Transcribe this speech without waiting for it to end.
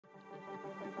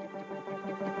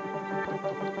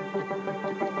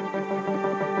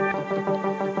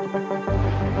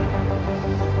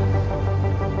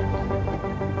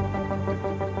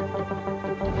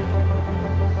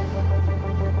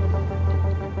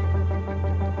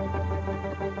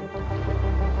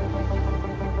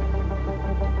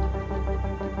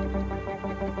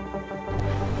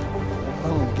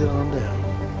get on down.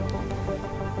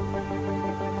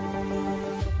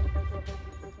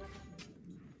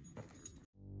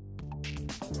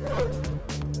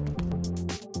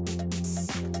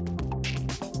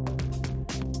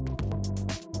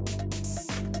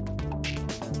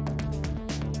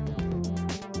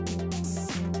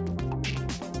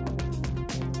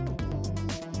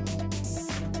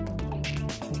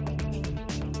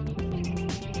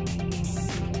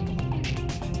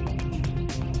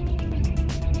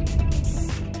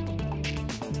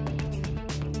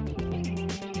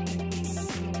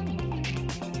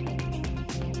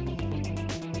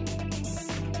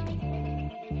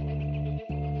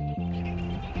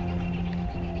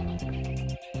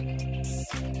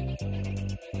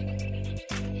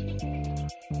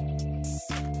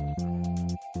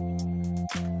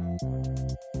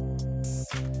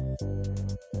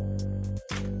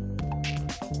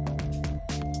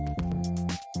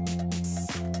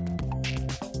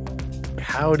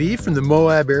 Howdy from the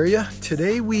Moab area.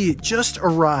 Today we just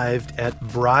arrived at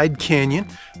Bride Canyon.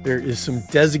 There is some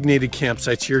designated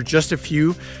campsites here, just a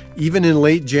few. Even in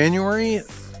late January,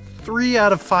 3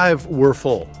 out of 5 were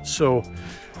full. So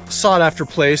sought after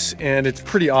place, and it's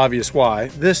pretty obvious why.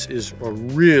 This is a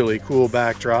really cool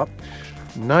backdrop.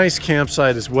 Nice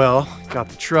campsite as well. Got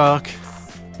the truck,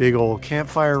 big old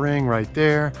campfire ring right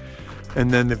there. And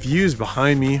then the views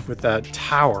behind me with that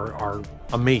tower are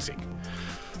amazing.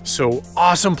 So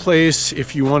awesome place.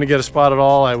 If you want to get a spot at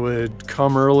all, I would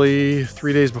come early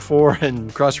 3 days before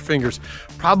and cross your fingers.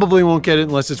 Probably won't get it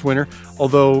unless it's winter.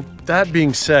 Although that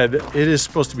being said, it is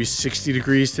supposed to be 60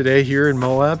 degrees today here in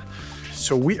Moab.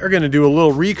 So we are going to do a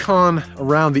little recon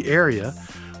around the area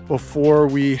before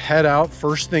we head out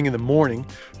first thing in the morning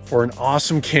for an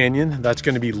awesome canyon. That's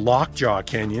going to be Lockjaw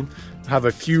Canyon. Have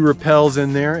a few rappels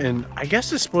in there, and I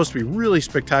guess it's supposed to be really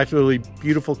spectacularly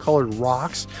beautiful colored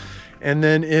rocks. And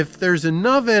then if there's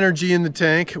enough energy in the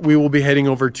tank, we will be heading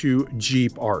over to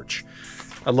Jeep Arch.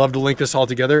 I'd love to link this all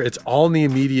together. It's all in the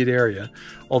immediate area,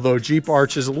 although Jeep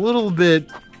Arch is a little bit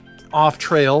off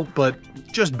trail, but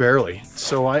just barely.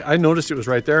 So I noticed it was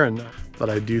right there and thought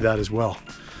I'd do that as well.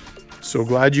 So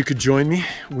glad you could join me.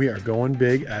 We are going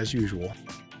big as usual.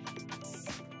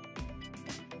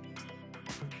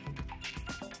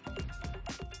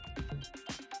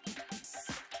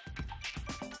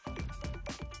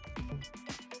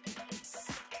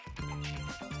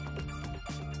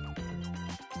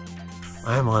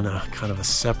 I'm on a kind of a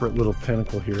separate little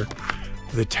pinnacle here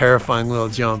with a terrifying little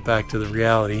jump back to the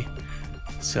reality.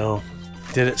 So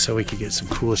did it so we could get some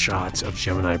cool shots of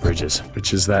Gemini Bridges,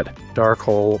 which is that dark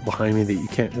hole behind me that you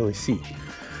can't really see.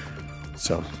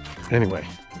 So anyway,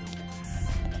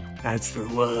 that's the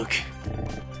look.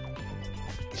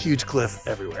 Huge cliff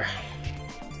everywhere.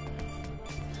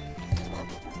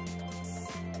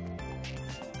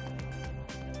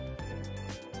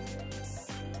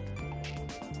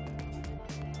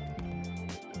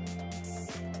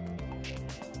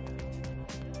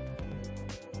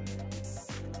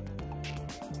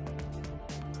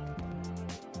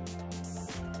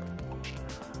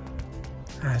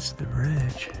 That's the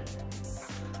bridge.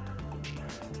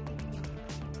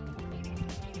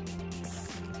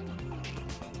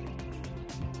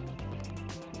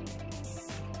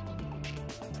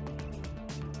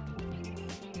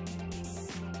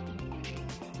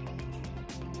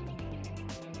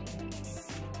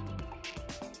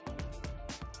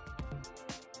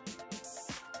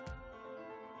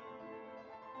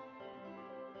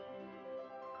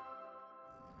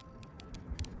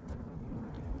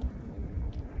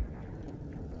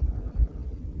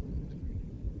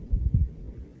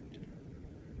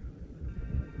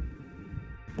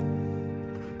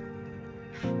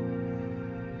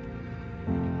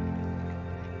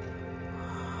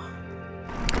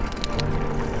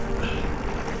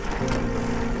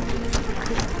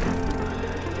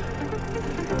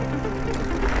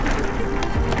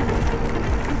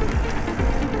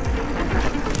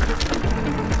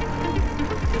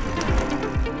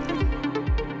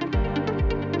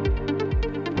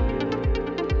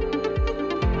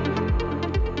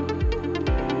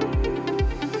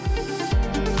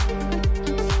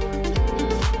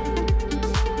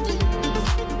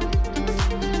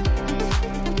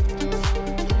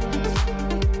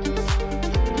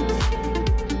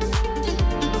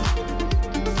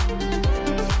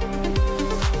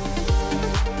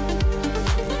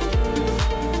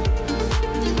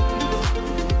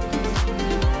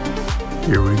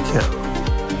 Here we go.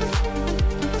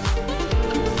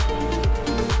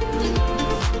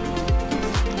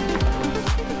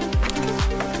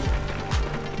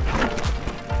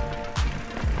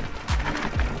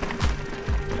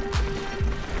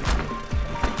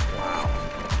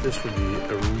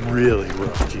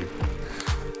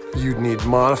 like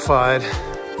modified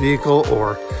vehicle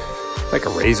or like a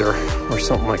Razor or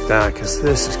something like that, because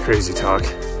this is crazy talk.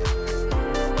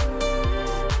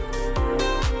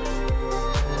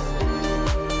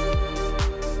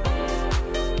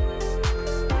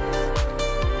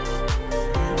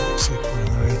 Looks like we're on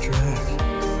the right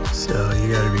track. So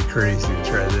you gotta be crazy to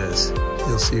try this.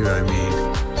 You'll see what I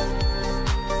mean.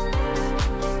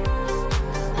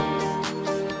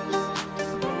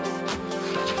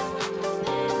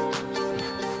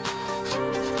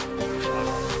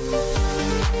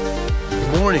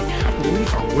 Morning. We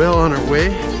are well on our way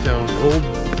down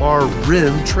Old Bar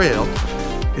Rim Trail,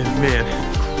 and man,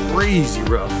 crazy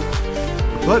rough,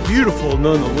 but beautiful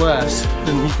nonetheless.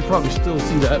 And you can probably still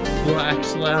see that black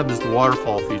slab as the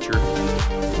waterfall feature.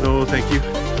 No, thank you.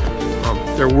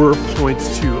 There were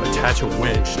points to attach a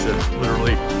winch to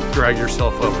literally drag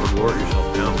yourself up or lower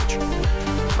yourself down, which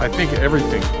I think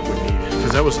everything would need,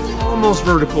 because that was almost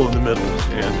vertical in the middle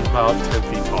and about 10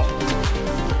 feet tall.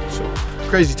 So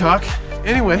crazy talk.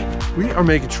 Anyway, we are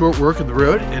making short work of the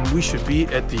road, and we should be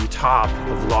at the top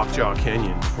of Lockjaw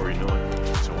Canyon before you know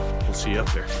it. So we'll see you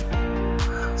up there.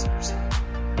 Wow, seriously.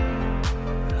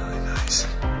 Really nice.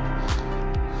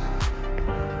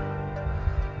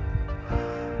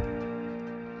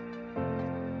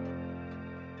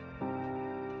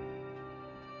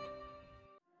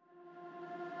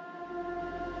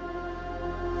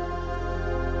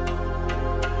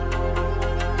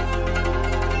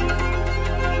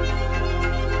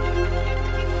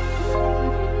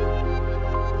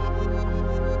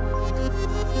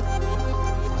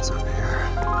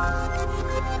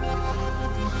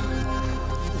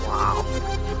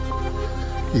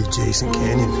 The adjacent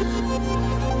canyon. And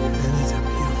it's a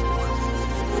beautiful one.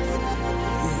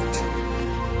 Huge.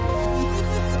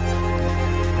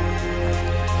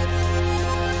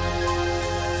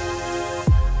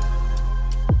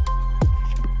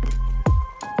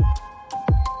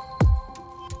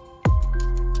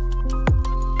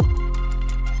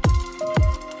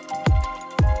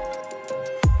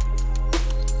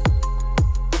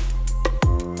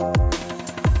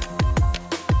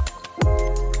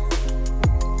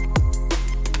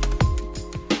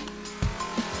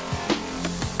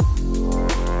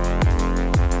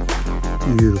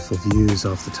 Beautiful views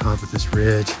off the top of this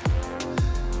ridge.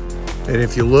 And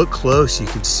if you look close, you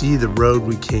can see the road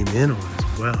we came in on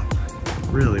as well.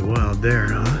 Really wild there,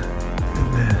 huh?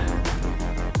 And then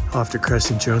off to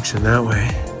Crescent Junction that way.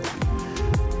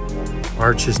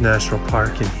 Arches National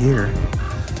Park in here.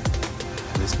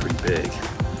 It's pretty big.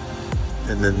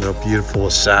 And then the beautiful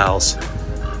LaSalle's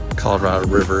Colorado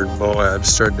River and Moab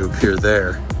starting to appear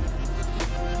there.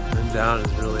 And then down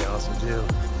is really awesome too.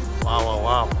 Wow, wow,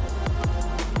 wow.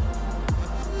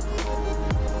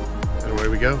 Away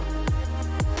we go.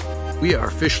 We are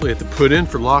officially at the put-in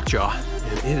for Lockjaw,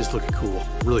 and it is looking cool,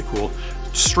 really cool.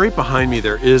 Straight behind me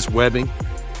there is webbing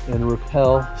and a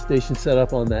rappel station set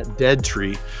up on that dead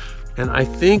tree, and I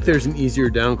think there's an easier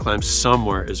down climb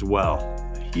somewhere as well.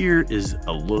 Here is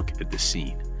a look at the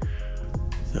scene.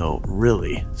 So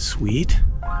really sweet.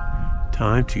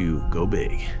 Time to go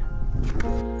big.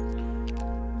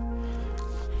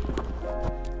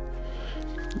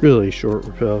 Really short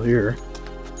rappel here.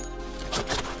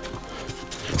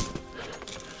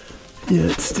 Yeah,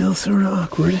 it's still sort of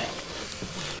awkward.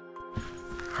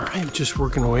 All right, just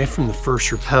working away from the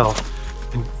first rappel,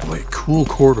 and boy, cool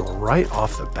corridor right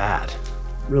off the bat.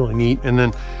 Really neat. And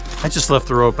then I just left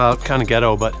the rope out, kind of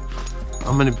ghetto, but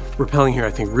I'm gonna be rappelling here,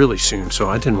 I think, really soon, so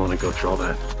I didn't want to go through all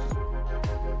that.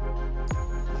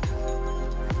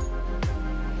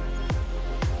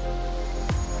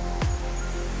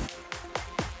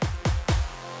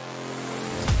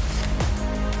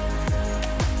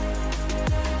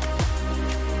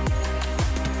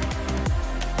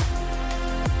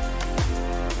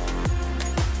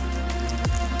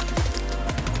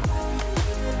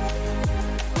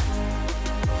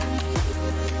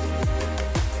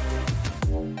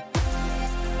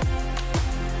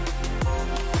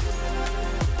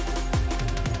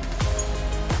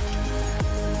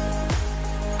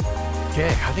 Okay,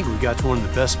 I think we got to one of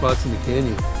the best spots in the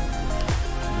canyon.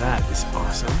 That is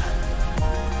awesome.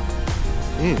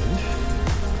 And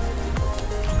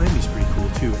climbing's pretty cool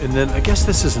too. And then I guess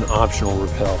this is an optional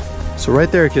rappel. So right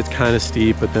there it gets kind of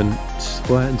steep, but then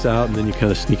flattens out, and then you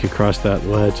kind of sneak across that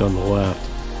ledge on the left.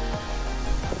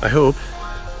 I hope.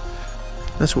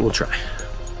 That's what we'll try.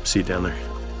 See you down there.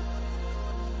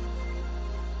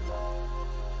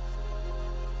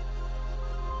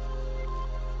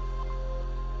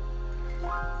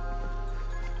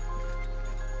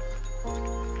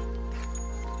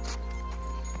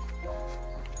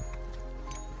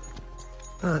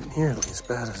 Not nearly as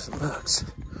bad as it looks.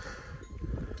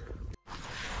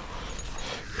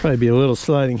 Probably be a little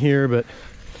sliding here, but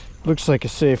looks like a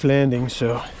safe landing,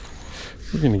 so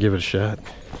we're gonna give it a shot.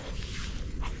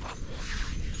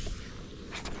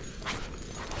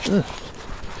 You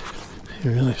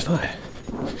really slide.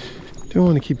 Don't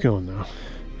want to keep going though.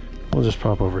 We'll just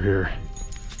pop over here.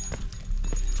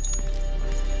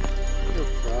 No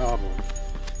problem.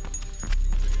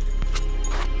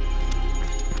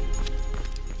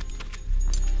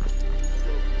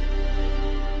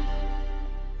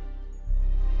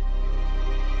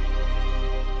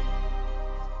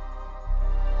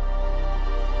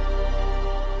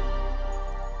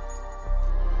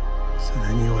 So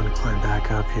then you want to climb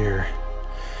back up here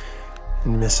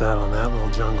and miss out on that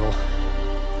little jungle.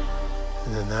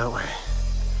 And then that way,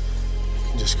 you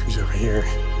can just cruise over here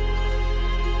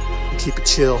and keep it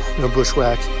chill. No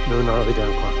bushwhack, no gnarly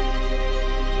down climb.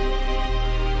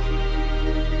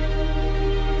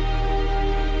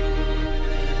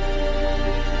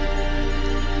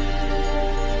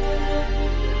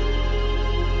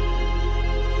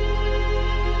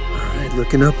 All right,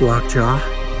 looking up Lockjaw.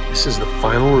 This is the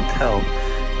final rappel.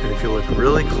 And if you look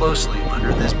really closely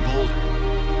under this boulder,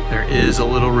 there is a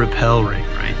little rappel ring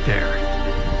right there.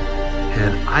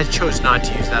 And I chose not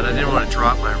to use that. I didn't want to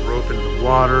drop my rope into the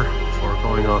water before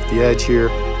going off the edge here.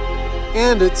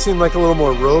 And it seemed like a little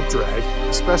more rope drag,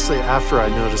 especially after I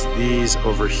noticed these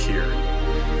over here.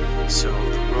 So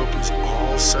the rope is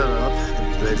all set up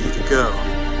and ready to go.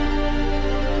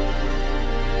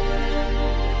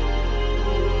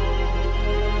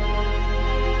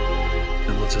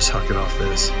 And we'll just huck it off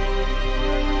this.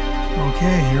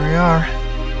 Okay, here we are.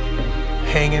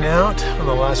 Hanging out on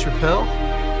the last rappel.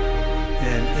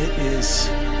 And it is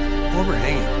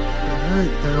overhanging. All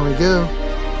right, there we go.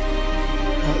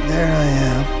 Out there I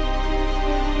am.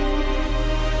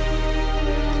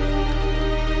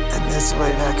 And this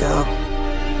way back up.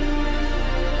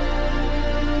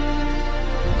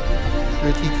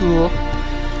 Pretty cool.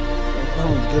 I'm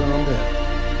gonna get on down.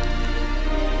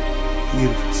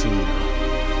 Beautiful scene.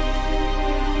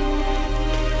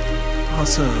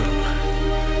 Awesome.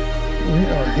 We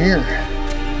are here.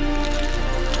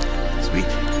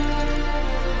 Sweet.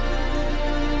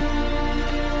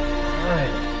 All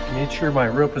right, made sure my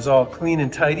rope is all clean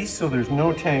and tidy so there's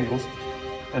no tangles.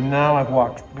 And now I've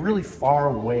walked really far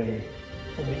away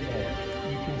from the edge.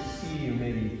 You can see,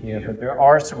 maybe you can't, but there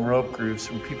are some rope grooves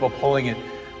from people pulling it.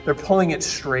 They're pulling it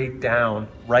straight down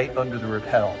right under the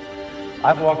rappel.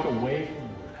 I've walked away from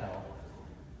the rappel.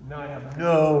 Now I have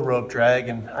no rope drag,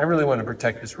 and I really want to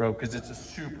protect this rope because it's a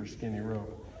super skinny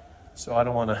rope. So I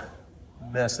don't want to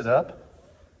mess it up.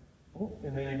 Oh,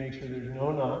 and then you make sure there's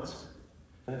no knots.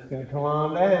 And it's going to come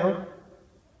on down.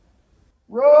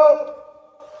 Rope!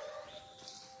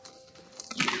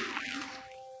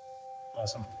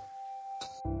 Awesome.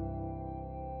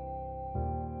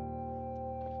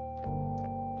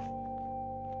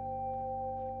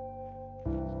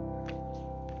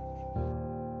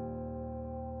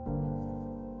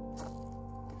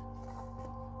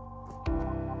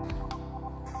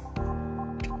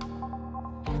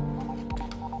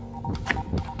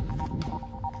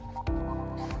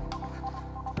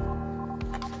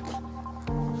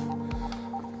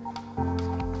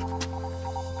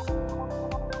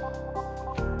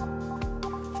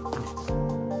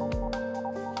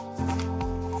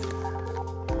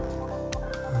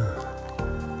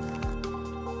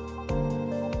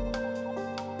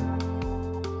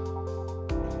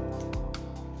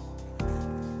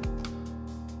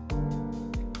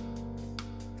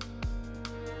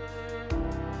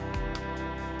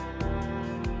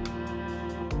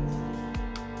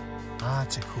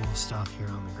 Lots of cool stuff here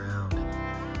on the ground.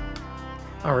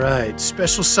 All right,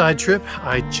 special side trip.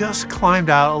 I just climbed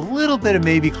out a little bit of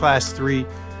maybe class 3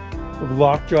 of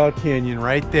Lockjaw Canyon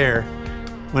right there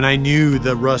when I knew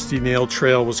the Rusty Nail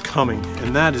Trail was coming,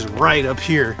 and that is right up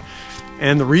here.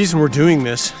 And the reason we're doing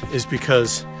this is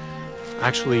because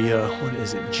actually, what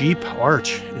is it? Jeep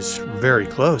Arch is very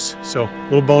close. So a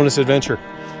little bonus adventure.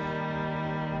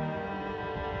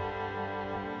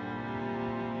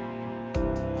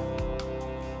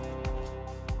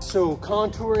 So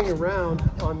contouring around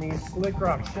on these slick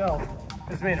rock shelves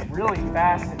has made it really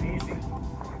fast and easy.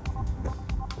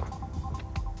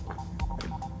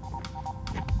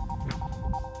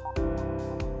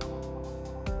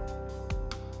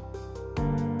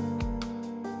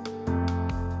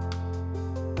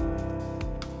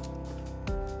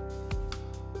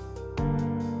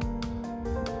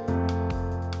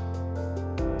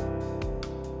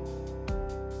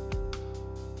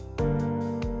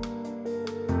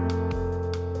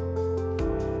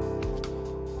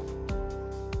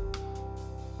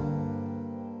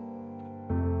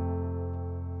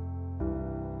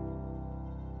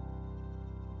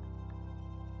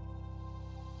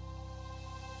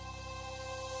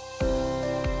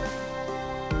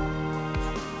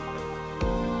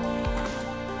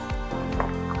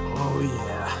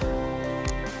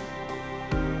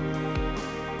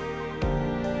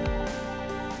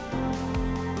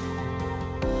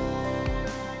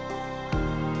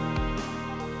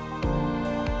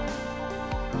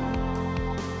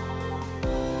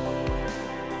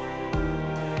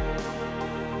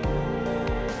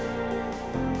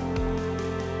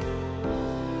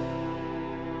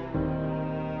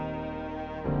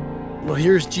 Well,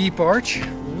 here's Jeep Arch,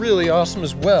 really awesome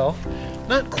as well.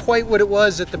 Not quite what it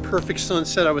was at the perfect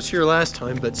sunset I was here last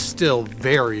time, but still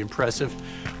very impressive.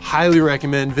 Highly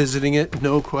recommend visiting it,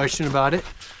 no question about it.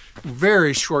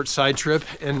 Very short side trip,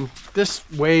 and this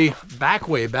way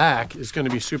back is going to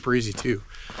be super easy too.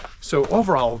 So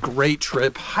overall, great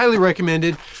trip, highly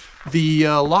recommended. The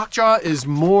Lockjaw is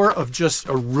more of just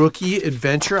a rookie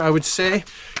adventure, I would say.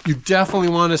 You definitely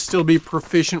want to still be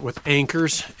proficient with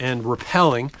anchors and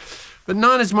rappelling, but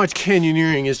not as much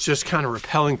canyoneering as just kind of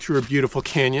rappelling through a beautiful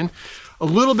canyon. A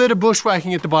little bit of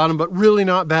bushwhacking at the bottom, but really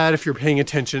not bad if you're paying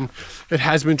attention. It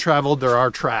has been traveled, there are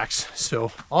tracks.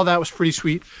 So all that was pretty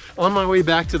sweet. On my way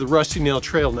back to the Rusty Nail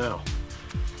Trail now.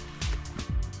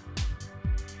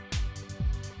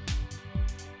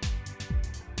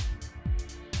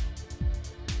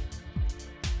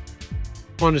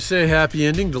 Want to say happy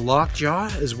ending to Lockjaw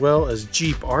as well as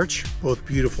Jeep Arch, both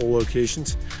beautiful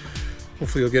locations.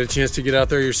 Hopefully you'll get a chance to get out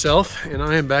there yourself. And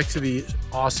I am back to the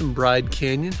awesome Bride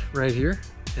Canyon right here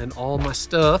and all my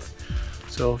stuff.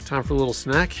 So time for a little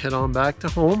snack, head on back to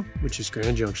home, which is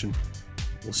Grand Junction.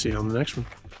 We'll see you on the next one.